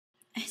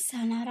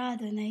Sanara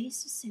Adonai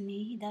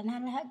Susini,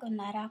 Danala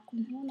Gonara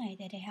Kunhuna,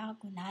 Dereha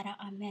Gonara,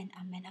 Amen,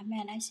 Amen,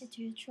 Amen. I say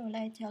to you, truly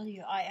I tell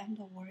you, I am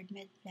the Word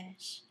made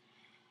flesh.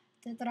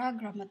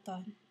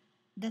 Tetragrammaton,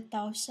 the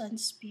thousand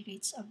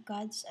spirits of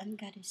gods and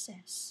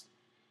goddesses,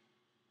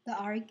 the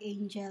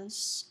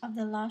archangels of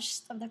the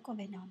lust of the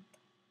covenant,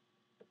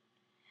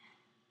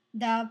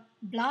 the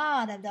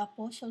blood of the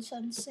apostles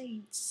and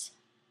saints,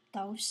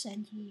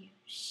 1,000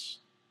 years.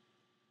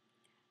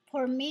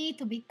 For me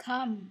to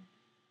become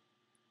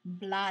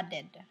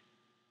blooded,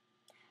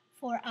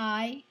 for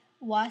I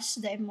was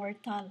the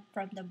immortal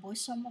from the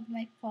bosom of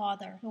my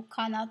Father, who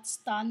cannot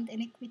stand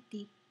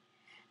iniquity.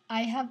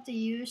 I have to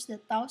use the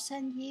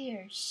 1,000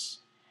 years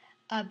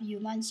of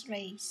human's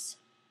race.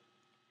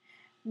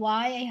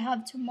 Why I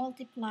have to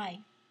multiply?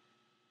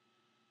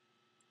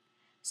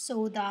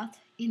 So that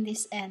in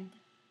this end,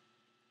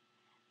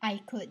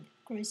 I could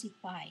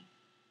crucify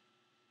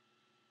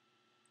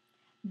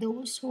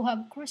those who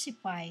have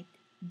crucified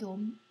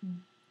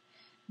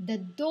the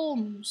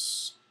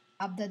domes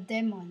of the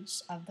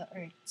demons of the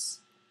earth.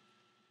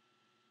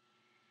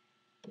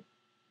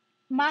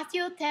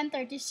 Matthew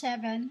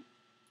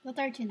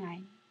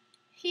 10:37-39.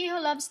 He who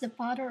loves the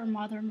father or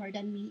mother more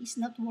than me is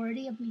not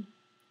worthy of me,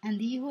 and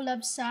he who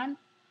loves son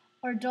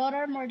or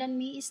daughter more than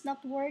me is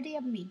not worthy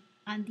of me,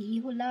 and he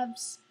who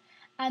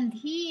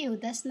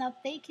does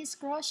not take his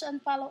cross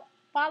and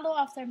follow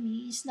after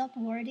me is not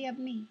worthy of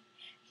me.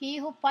 He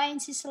who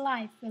finds his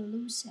life will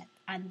lose it,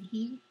 and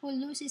he who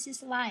loses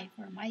his life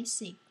for my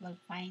sake will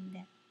find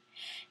it.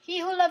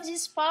 He who loves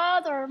his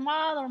father or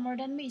mother more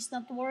than me is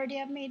not worthy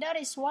of me. That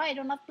is why I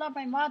do not love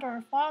my mother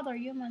or father,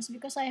 humans,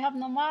 because I have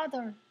no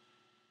mother.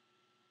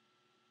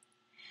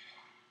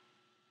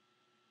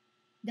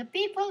 The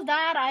people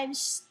that I'm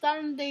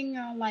standing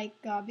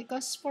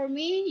because for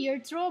me, your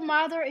true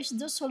mother is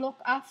those who look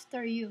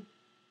after you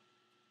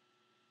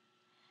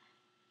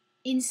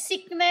in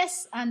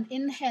sickness and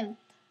in health.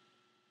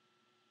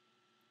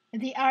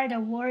 They are the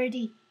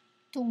worthy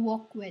to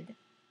walk with.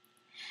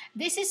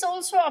 This is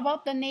also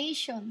about the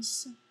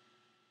nations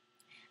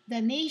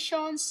and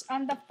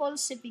the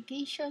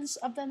falsifications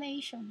of the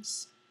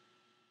nations.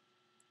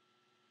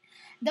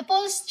 The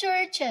false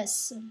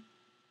churches.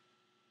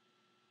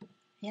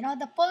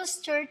 The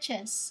false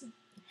churches.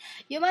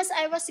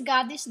 I was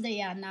goddess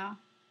Diana.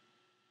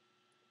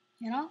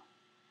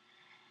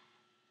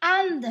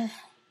 And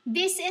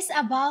this is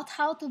about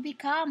how to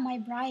become my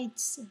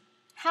brides.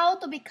 How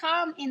to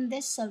become in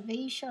these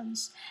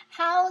salvations.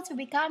 How to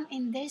become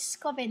in this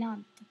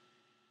covenant.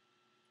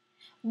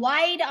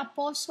 Why the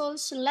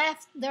apostles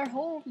left their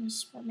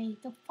homes for me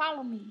to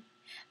follow me.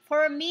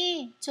 For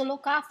me to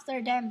look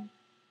after them.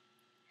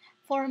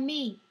 For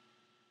me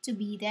to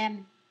be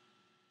them.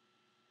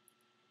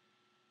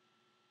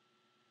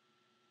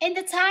 In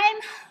the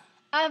time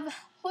of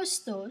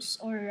Justus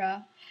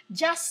or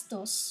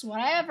Justus,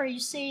 whatever you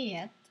say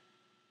it,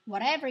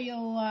 whatever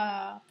you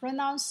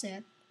pronounce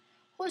it,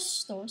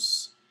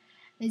 Justus,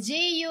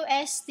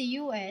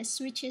 Justus,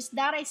 which is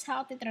that is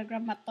how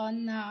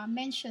Tetragrammaton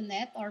mention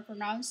it or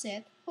pronounce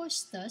it,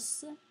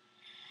 Justus,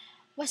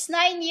 was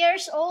 9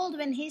 years old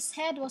when his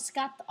head was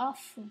cut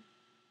off.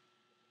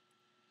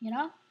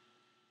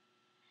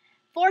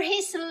 For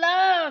his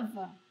love,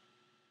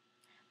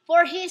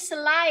 for his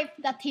life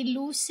that he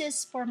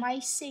loses for my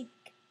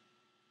sake,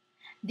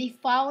 they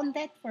found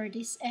it for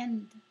this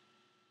end.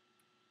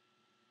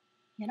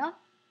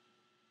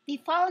 They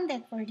found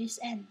it for this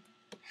end.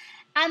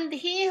 And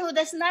he who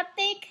does not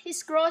take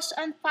his cross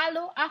and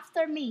follow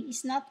after me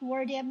is not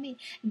worthy of me.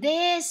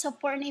 This who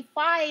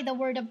pornify the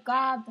word of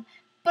God,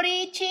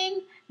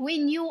 preaching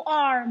when you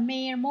are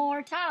mere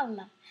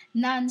mortal,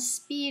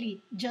 non-spirit,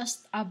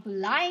 just a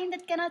blind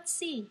that cannot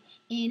see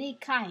any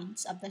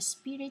kinds of the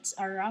spirits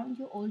around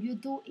you. All you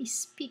do is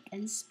speak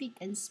and speak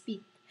and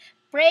speak.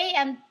 Pray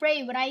and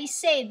pray. When I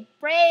said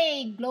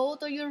pray, go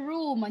to your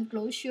room and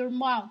close your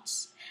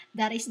mouths.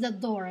 That is the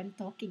door I'm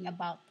talking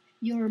about.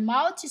 Your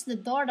mouth is the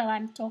door that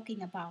I'm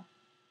talking about.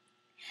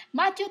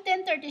 Matthew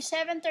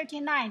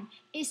 10:37-39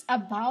 is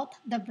about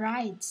the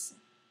brides.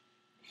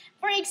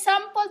 For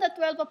example, the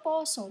 12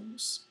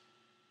 apostles.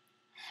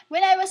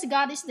 When I was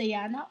goddess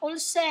Diana, all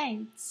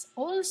saints,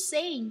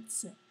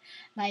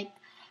 like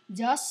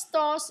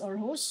Justus or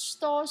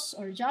Justus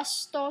or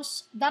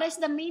Justus, that is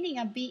the meaning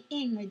of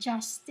being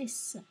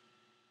justice.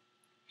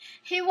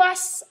 He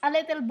was a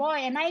little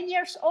boy, 9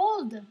 years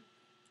old,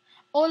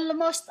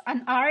 almost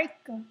an ark.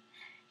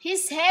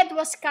 His head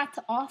was cut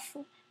off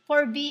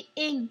for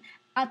being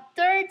a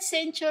 3rd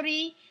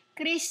century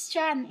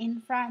Christian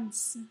in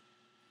France.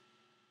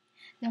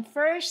 The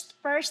first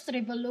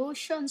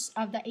revolutions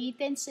of the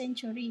 18th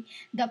century,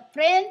 the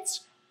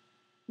French,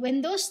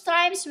 when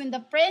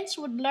the French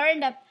would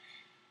learn that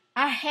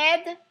a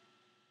head,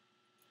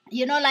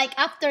 like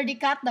after they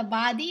cut the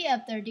body,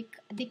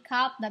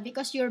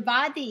 because your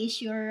body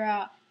is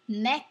your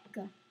neck,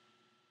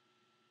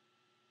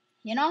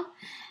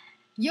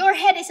 your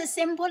head is a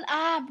symbol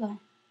of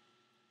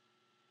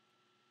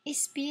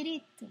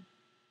spirit.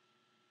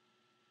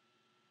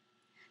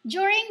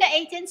 During the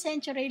 18th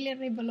century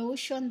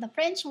revolution, the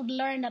French would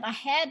learn that a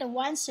head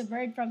once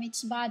severed from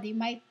its body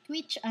might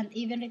twitch and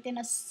even retain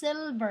a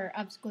sliver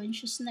of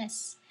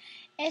consciousness.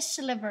 A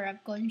sliver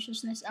of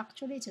consciousness,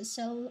 actually, it's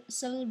a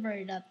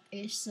silver that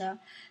is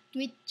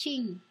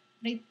twitching,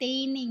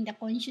 retaining the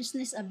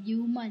consciousness of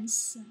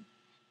humans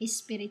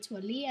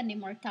spiritually and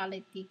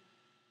immortality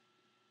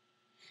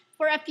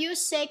for a few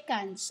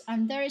seconds,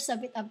 and there is a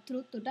bit of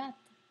truth to that.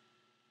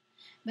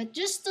 But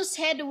Justus'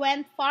 head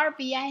went far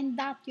beyond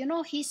that. You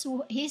know,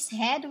 his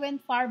head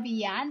went far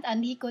beyond,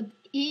 and he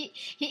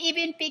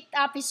even picked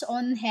up his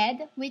own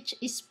head, which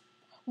is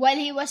while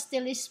he was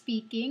still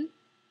speaking.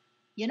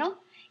 You know,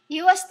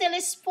 he was still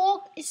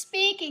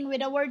speaking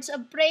with the words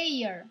of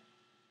prayer,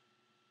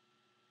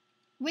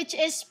 which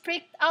is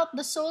pricked out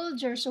the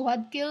soldiers who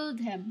had killed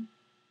him,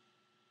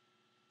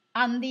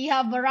 and they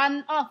have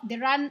run off. They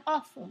ran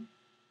off,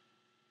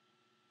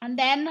 and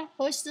then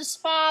Justus'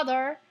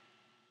 father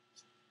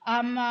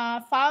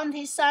found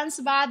his son's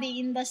body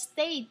in the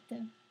state.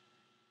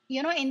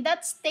 You know, in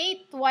that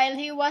state, while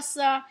he was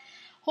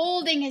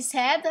holding his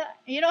head,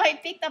 you know, he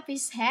picked up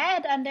his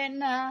head, and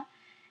then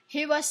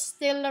he was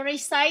still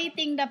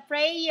reciting the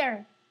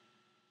prayer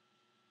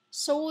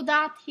so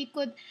that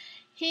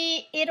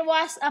it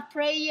was a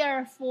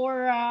prayer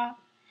for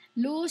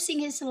losing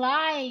his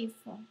life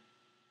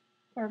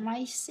for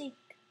my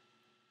sake,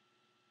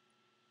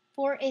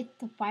 for it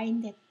to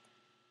find it.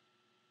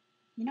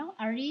 You know,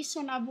 a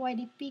reason of why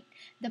they pick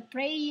the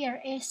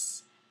prayer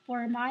is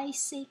for my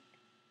sake,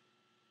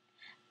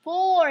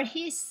 for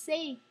his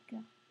sake,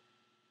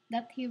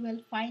 that he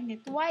will find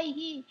it. Why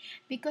he?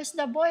 Because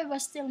the boy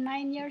was still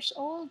 9 years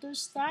old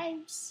those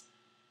times.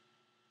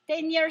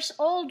 10 years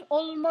old,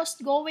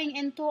 almost going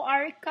into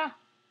Arca,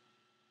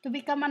 to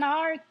become an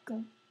ark,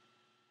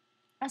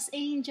 as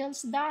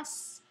angels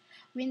does.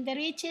 When they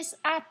reaches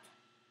at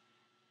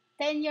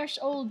 10 years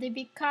old, they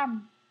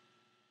become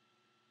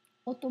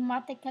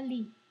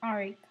automatically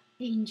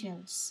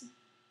archangels.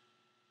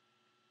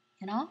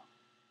 You know?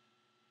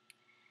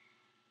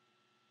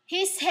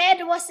 His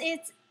head was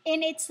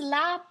in its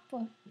lap.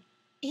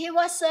 He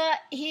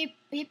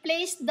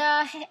placed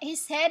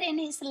his head in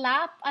his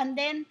lap, and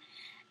then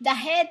the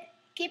head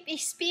kept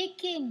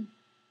speaking,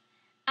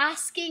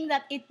 asking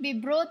that it be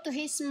brought to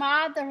his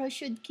mother who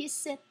should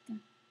kiss it.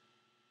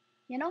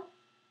 You know?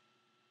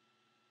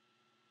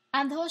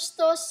 And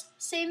Justus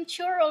seemed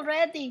sure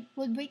already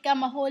would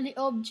become a holy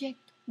object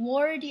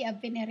worthy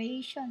of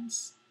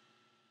venerations.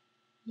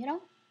 You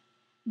know?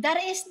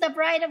 That is the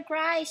bride of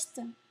Christ.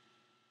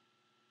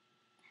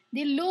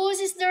 They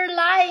loses their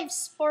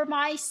lives for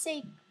my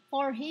sake,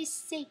 for his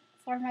sake,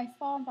 for my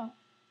father.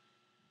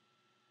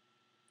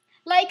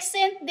 Like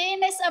Saint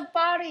Denis of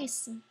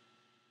Paris,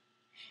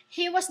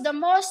 he was the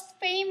most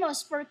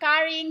famous for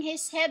carrying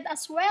his head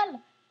as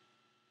well.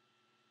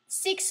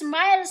 6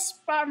 miles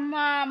from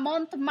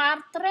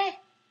Montmartre,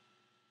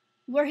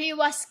 where he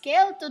was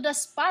killed, to the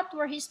spot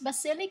where his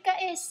basilica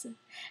is,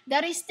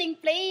 the resting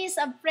place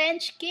of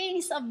French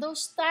kings of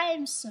those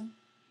times.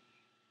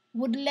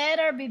 Would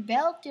later be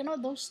built, you know,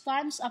 those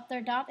times after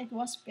that it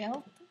was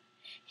built.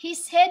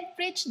 His head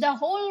preached the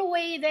whole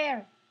way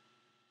there.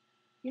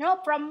 You know,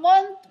 from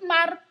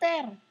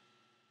Montmartre,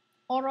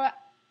 or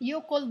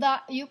you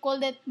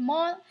call it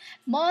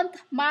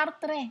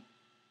Montmartre.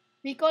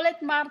 We call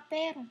it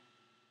Martyr.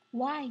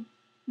 Why?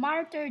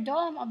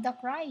 Martyrdom of the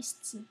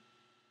Christ.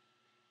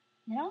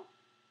 You know?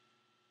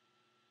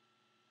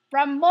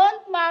 From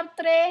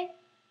Montmartre,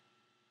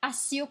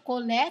 as you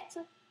call it,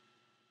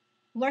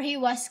 where he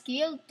was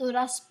killed, to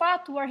the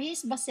spot where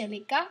his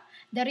basilica,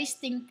 the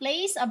resting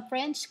place of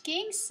French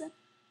kings,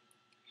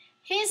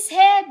 his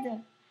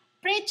head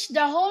preached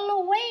the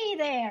whole way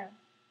there.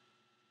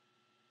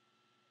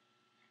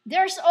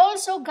 There's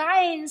also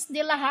Gaines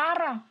de la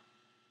Hara.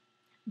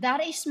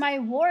 That is my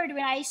word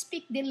when I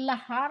speak de la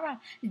Hara.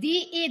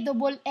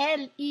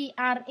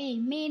 Dellera,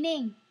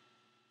 meaning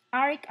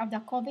Ark of the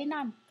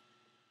Covenant.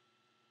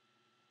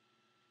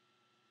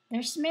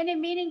 There's many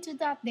meaning to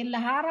that. De la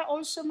Hara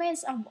also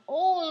means of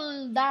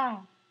all the,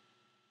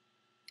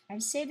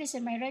 I've said this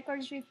in my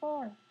records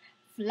before,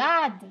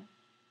 flood,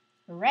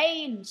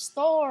 rain,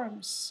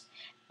 storms,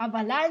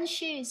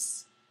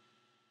 avalanches,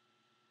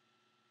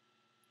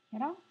 you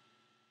know,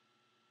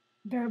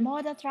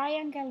 Bermuda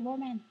Triangle,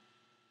 woman.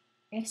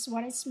 It's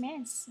what it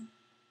means.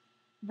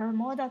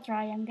 Bermuda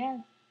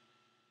Triangle.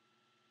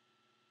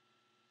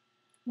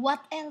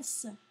 What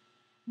else?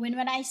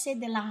 When I say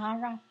de la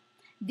Hara,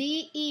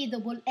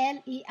 Dellere,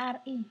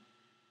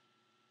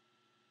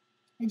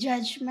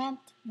 judgment,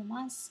 you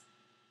must.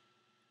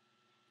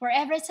 For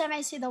every time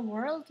I see the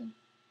world,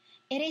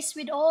 it is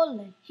with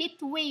all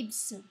heat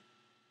waves.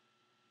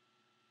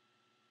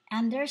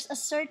 And there's a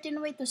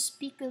certain way to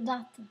speak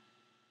that.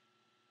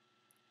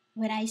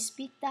 When I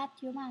speak that,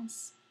 you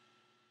must.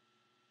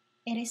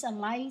 It is a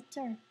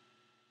lighter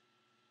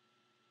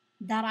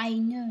that I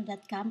know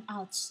that come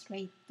out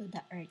straight to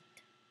the earth.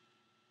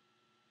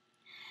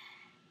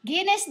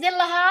 Guinness de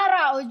la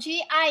Hara, or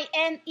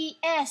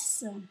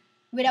Gines,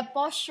 with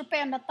apostrophe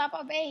on the top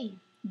of A.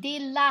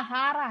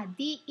 Delejare,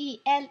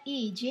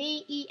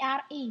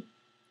 Delejare,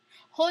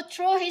 who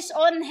threw his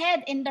own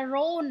head in the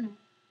Rhone,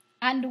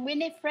 and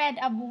Winifred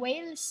of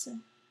Wales.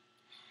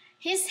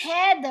 His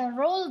head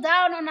rolled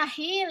down on a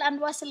hill and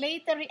was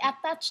later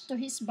reattached to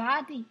his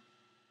body.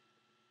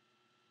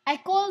 I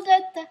called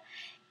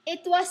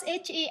it was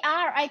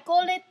HER. I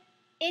call it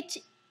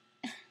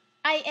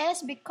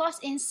HIS because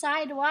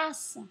inside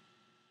was.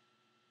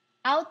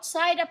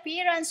 Outside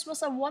appearance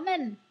was a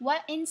woman.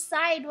 What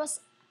inside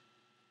was,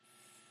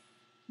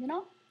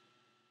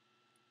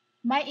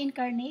 my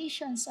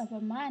incarnations of a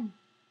man,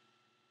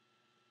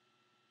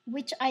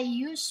 which I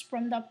used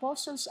from the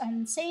apostles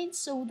and saints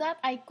so that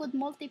I could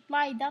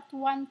multiply that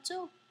one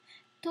too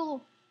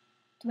to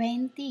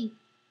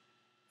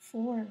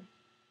 24.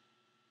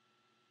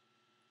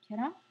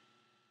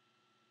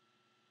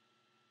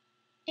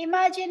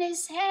 Imagine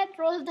his head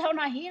rolled down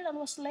a hill and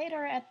was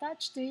later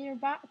attached to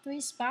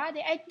his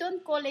body. I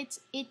don't call it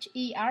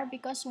HER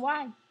because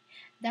why?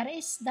 That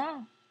is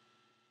the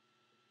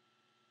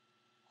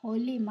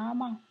Holy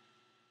Mama.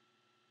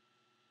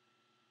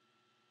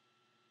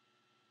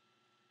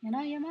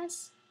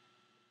 Yamas?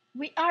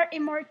 We are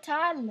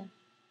immortal.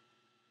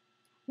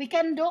 We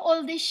can do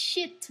all this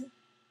shit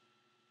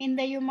in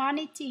the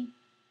humanity.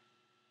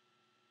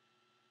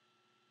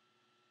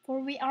 For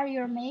we are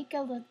your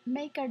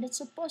maker that's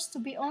supposed to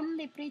be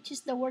only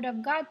preaches the word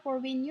of God, for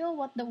we knew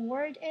what the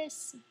word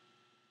is.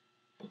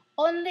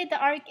 Only the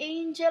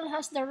archangel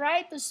has the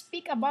right to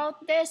speak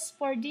about this,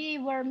 for thee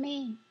were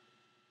me.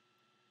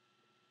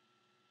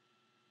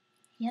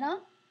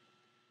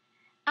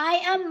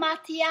 I am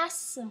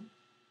Matthias.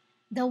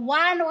 The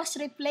one was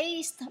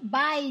replaced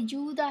by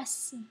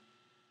Judas.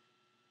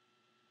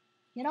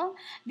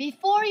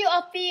 Before you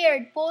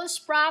appeared, false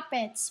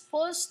prophets,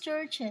 false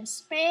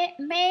churches,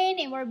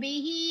 many were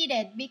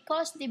beheaded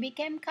because they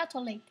became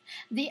Catholic.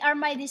 They are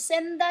my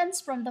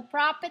descendants from the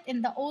prophet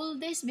in the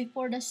old days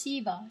before the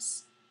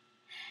Sivas.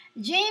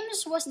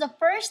 James was the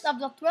first of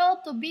the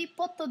 12 to be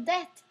put to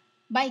death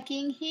by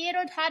King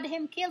Herod, had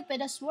him killed by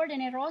the sword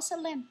in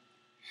Jerusalem.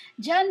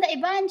 John the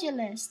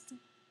Evangelist,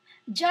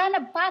 John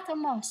of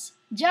Patmos,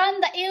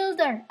 John the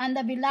Elder, and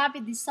the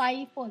beloved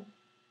disciple.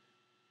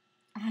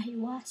 I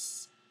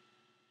was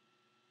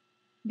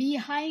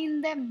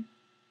behind them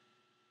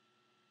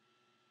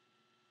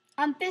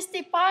and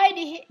testified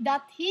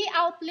that he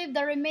outlived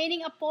the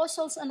remaining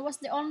apostles and was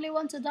the only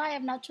one to die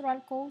of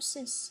natural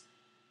causes.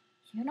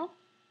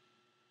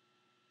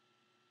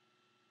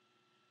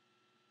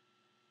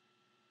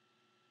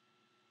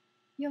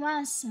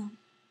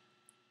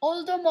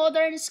 Although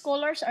modern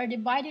scholars are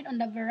divided on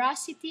the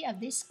veracity of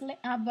this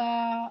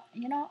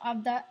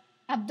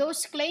of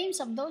those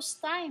claims of those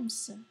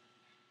times.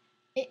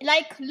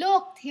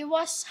 Look, he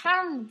was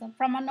hanged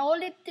from an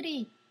olive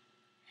tree.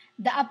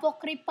 The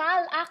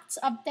apocryphal Acts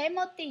of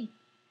Timothy.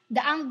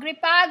 The angry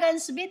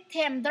pagans beat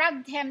him,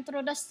 dragged him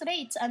through the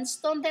streets, and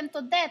stoned him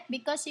to death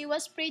because he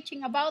was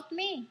preaching about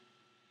me.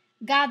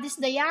 Goddess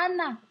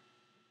Diana.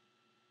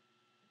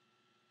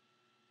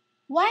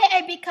 Why I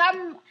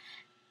become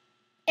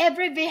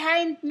every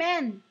behind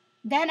man?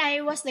 Then I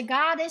was the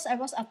goddess, I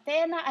was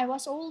Athena, I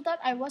was all that,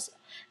 I was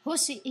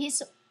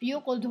you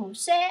called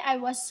Jose, I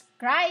was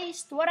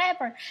Christ,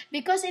 whatever.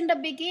 Because in the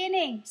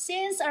beginning,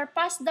 sins are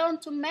passed down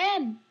to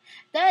men.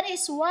 That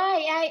is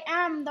why I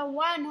am the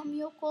one whom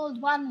you called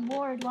one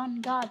word,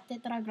 one God,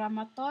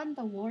 Tetragrammaton,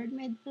 the Word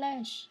made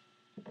flesh.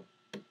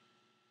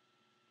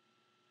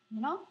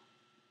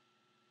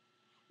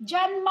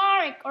 John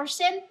Mark or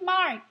Saint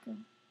Mark.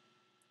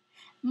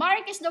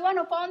 Mark is the one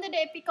who founded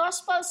the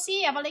Episcopal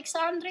See of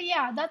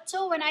Alexandria. That's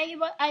so when I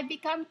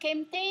became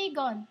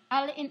Camtagon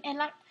in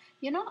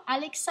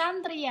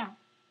Alexandria,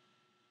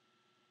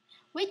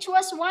 which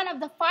was one of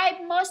the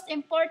 5 most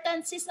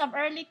important sees of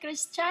early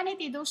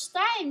Christianity those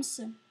times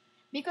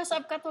because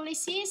of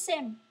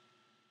Catholicism.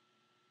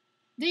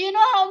 Do you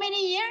know how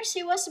many years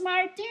he was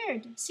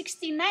martyred?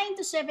 69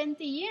 to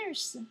 70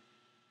 years.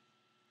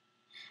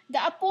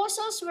 The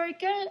apostles were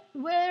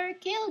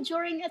killed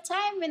during a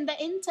time when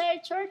the entire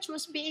church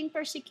was being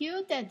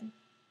persecuted.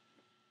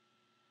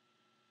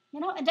 The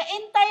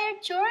entire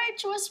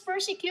church was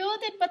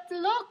persecuted, but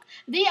look,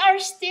 they are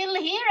still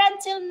here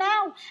until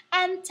now.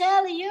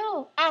 Until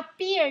you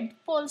appeared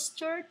false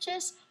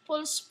churches,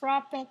 false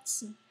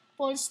prophets,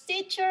 false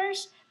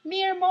teachers,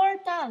 mere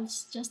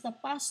mortals, just the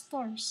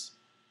pastors.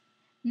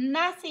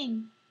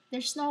 Nothing.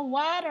 There's no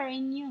water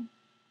in you.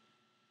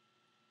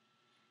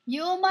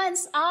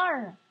 Humans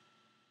are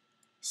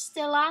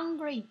still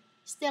hungry,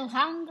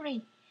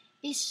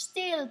 is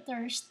still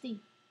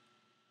thirsty.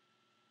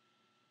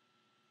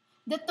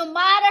 That no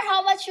matter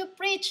how much you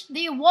preach,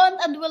 they won't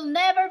and will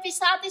never be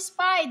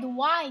satisfied.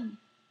 Why?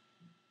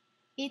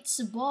 It's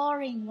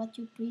boring what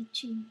you're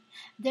preaching.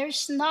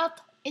 It's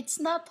not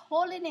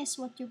holiness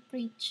what you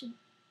preach.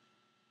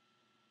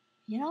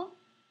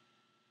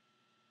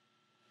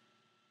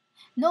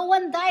 No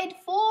one died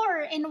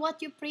for in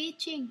what you're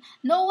preaching.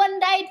 No one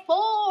died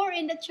for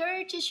in the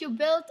churches you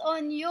built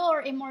on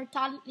your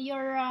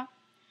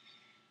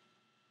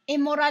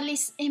immoral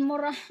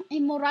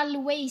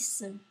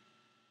ways.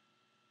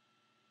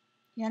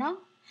 You know?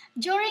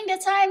 During the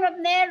time of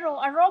Nero,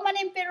 a Roman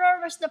emperor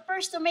was the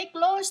first to make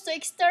laws to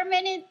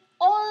exterminate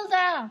all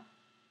the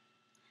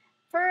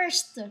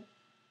first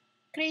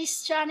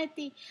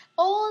Christianity,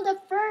 all the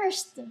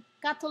first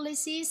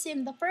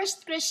Catholicism, the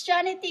first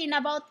Christianity in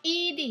about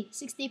AD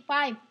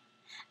 65.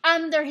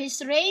 Under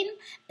his reign,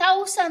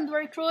 thousands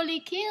were cruelly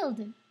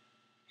killed.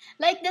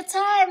 Like the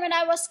time when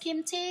I was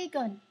Kim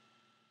Taegon.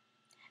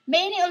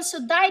 Many also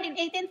died in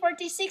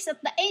 1846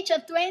 at the age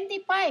of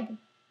 25.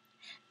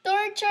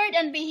 Tortured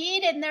and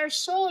beheaded near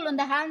Seoul on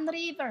the Han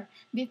River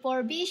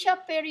before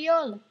Bishop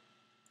Periol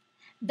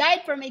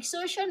died from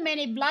exhaustion,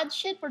 many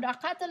bloodshed for the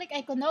Catholic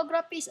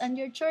iconographies and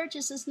your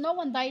churches as no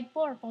one died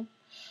for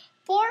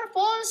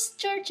false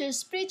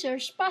churches,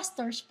 preachers,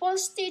 pastors,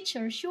 false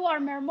teachers, you are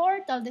mere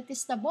mortal,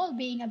 detestable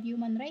being of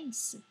human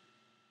race.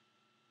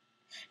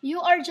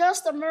 You are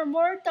just a mere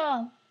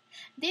mortal,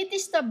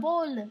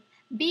 detestable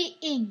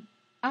being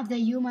of the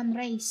human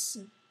race.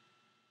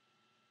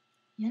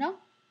 You know?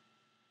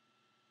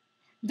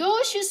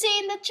 Those you see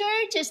in the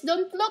churches,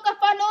 don't look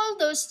upon all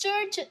those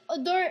statues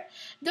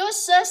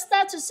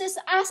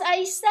as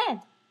I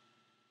said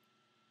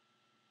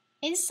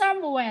in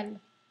Samuel.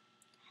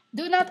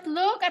 Do not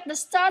look at the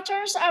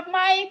statues of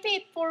my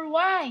feet, for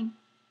why?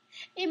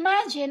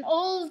 Imagine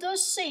all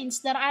those saints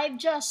that I've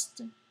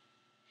just.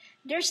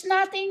 There's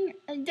more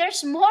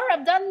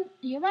than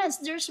humans,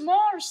 there's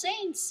more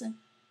saints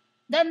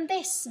than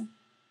this.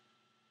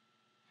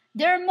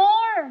 There are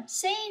more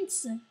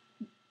saints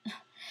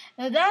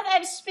that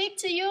I speak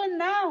to you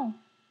now.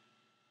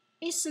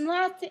 Is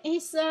not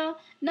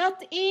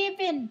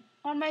even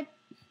on my.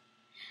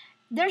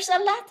 There's a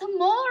lot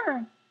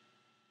more.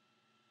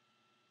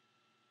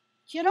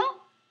 You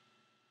know,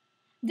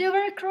 they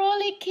were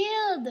cruelly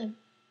killed,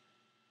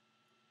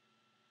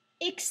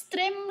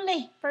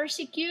 extremely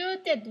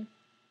persecuted,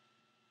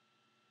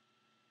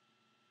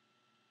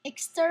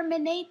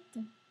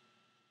 exterminated.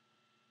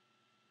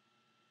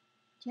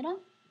 You know,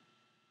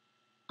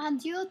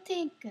 and you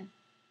think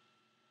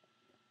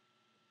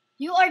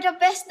you are the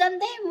best than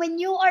them when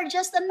you are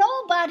just a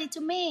nobody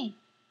to me.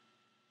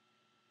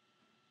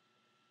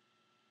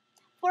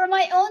 For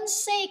my own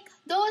sake,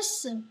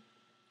 those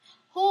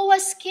who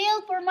was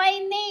killed for my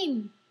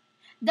name.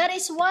 That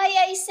is why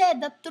I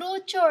said the true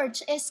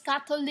church is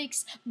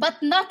Catholics,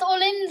 but not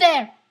all in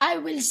there I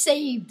will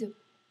save.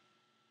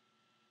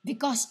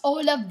 Because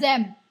all of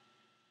them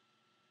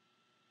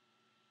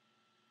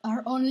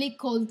are only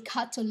called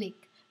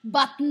Catholic,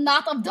 but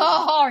not of the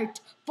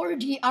heart, for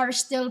they are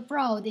still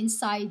proud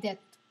inside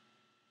it.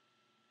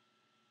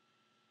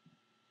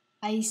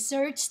 I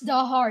searched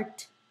the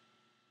heart,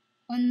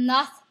 and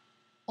not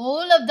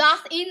all of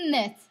that in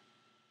it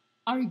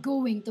are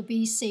going to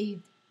be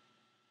saved.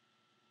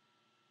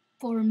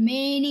 For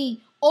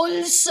many,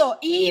 also,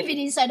 even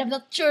inside of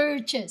the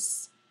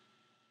churches,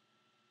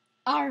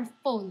 are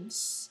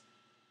false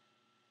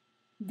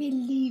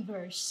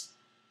believers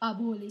of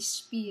Holy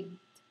Spirit.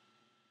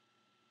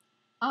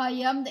 I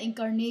am the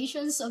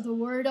incarnations of the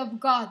Word of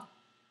God,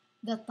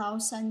 the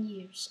 1,000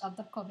 years of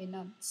the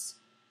covenants.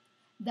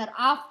 That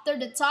after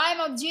the time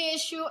of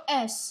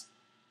JSUS,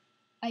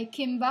 I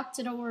came back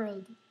to the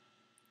world.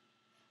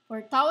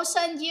 For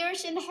 1,000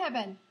 years in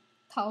heaven,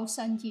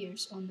 1,000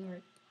 years on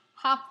earth.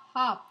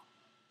 Half,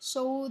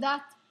 so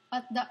that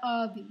at the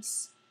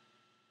abyss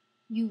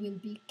you will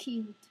be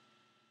killed.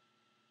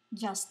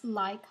 Just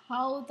like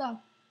how the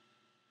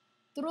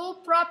true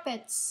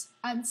prophets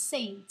and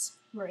saints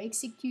were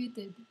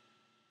executed.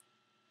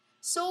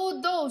 So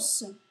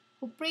those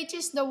who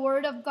preaches the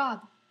word of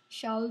God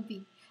shall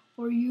be,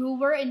 for you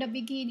were in the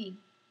beginning,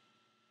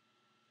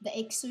 the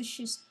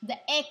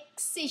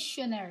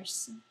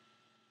executioners,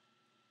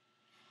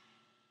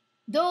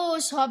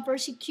 those who have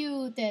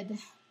persecuted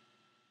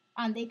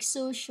and the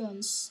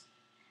executions,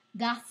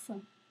 death.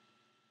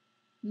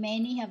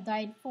 Many have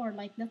died for,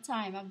 like the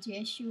time of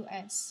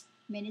JSUS.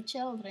 Many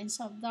children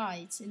have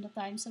died in the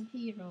times of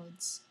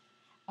Herods.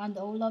 And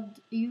all of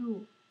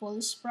you,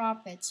 false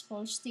prophets,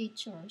 false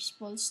teachers,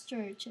 false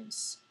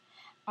churches,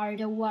 are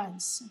the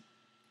ones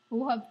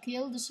who have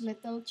killed those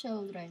little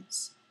children,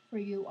 for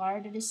you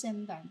are the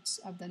descendants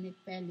of the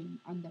Nephilim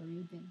and the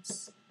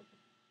Reubens.